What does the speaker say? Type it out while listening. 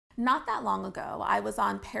Not that long ago, I was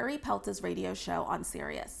on Perry Pelta's radio show on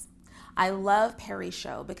Sirius. I love Perry's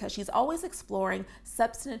show because she's always exploring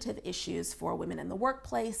substantive issues for women in the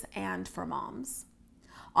workplace and for moms.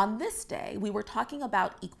 On this day, we were talking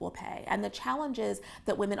about equal pay and the challenges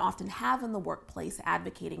that women often have in the workplace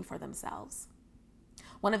advocating for themselves.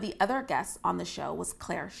 One of the other guests on the show was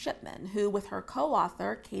Claire Shipman, who, with her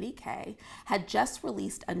co-author, Katie Kay, had just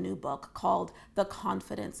released a new book called The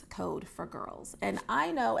Confidence Code for Girls. And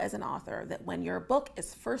I know as an author that when your book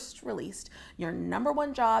is first released, your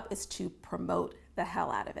 #1 job is to promote the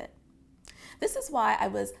hell out of it. This is why I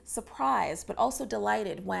was surprised but also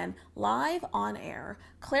delighted when, live on air,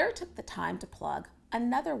 Claire took the time to plug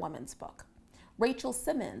another woman's book. Rachel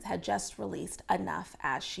Simmons had just released Enough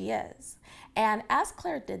as She Is. And as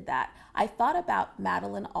Claire did that, I thought about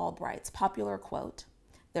Madeleine Albright's popular quote,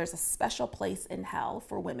 "There's a special place in hell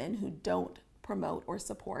for women who don't promote or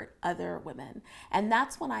support other women." And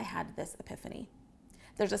that's when I had this epiphany.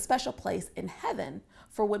 There's a special place in heaven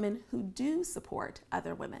for women who do support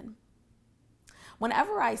other women.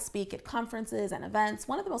 Whenever I speak at conferences and events,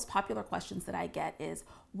 one of the most popular questions that I get is,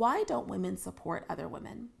 why don't women support other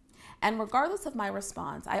women? And regardless of my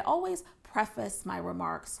response, I always preface my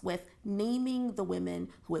remarks with naming the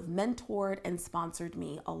women who have mentored and sponsored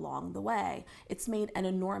me along the way. It's made an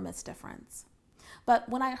enormous difference. But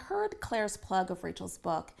when I heard Claire's plug of Rachel's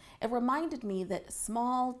book, it reminded me that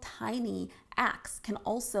small, tiny acts can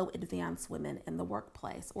also advance women in the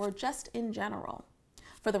workplace, or just in general.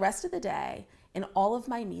 For the rest of the day, in all of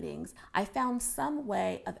my meetings, I found some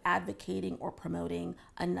way of advocating or promoting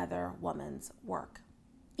another woman's work.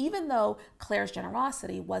 Even though Claire's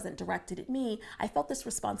generosity wasn't directed at me, I felt this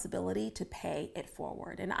responsibility to pay it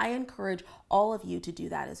forward. And I encourage all of you to do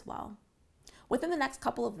that as well. Within the next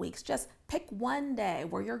couple of weeks, just pick one day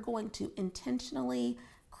where you're going to intentionally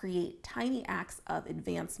create tiny acts of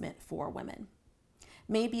advancement for women.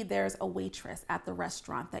 Maybe there's a waitress at the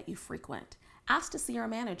restaurant that you frequent. Ask to see your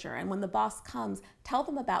manager, and when the boss comes, tell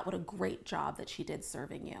them about what a great job that she did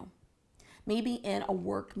serving you. Maybe in a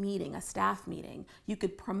work meeting, a staff meeting, you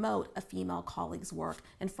could promote a female colleague's work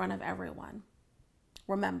in front of everyone.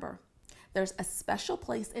 Remember, there's a special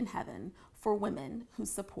place in heaven for women who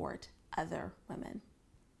support other women.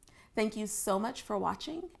 Thank you so much for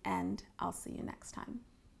watching, and I'll see you next time.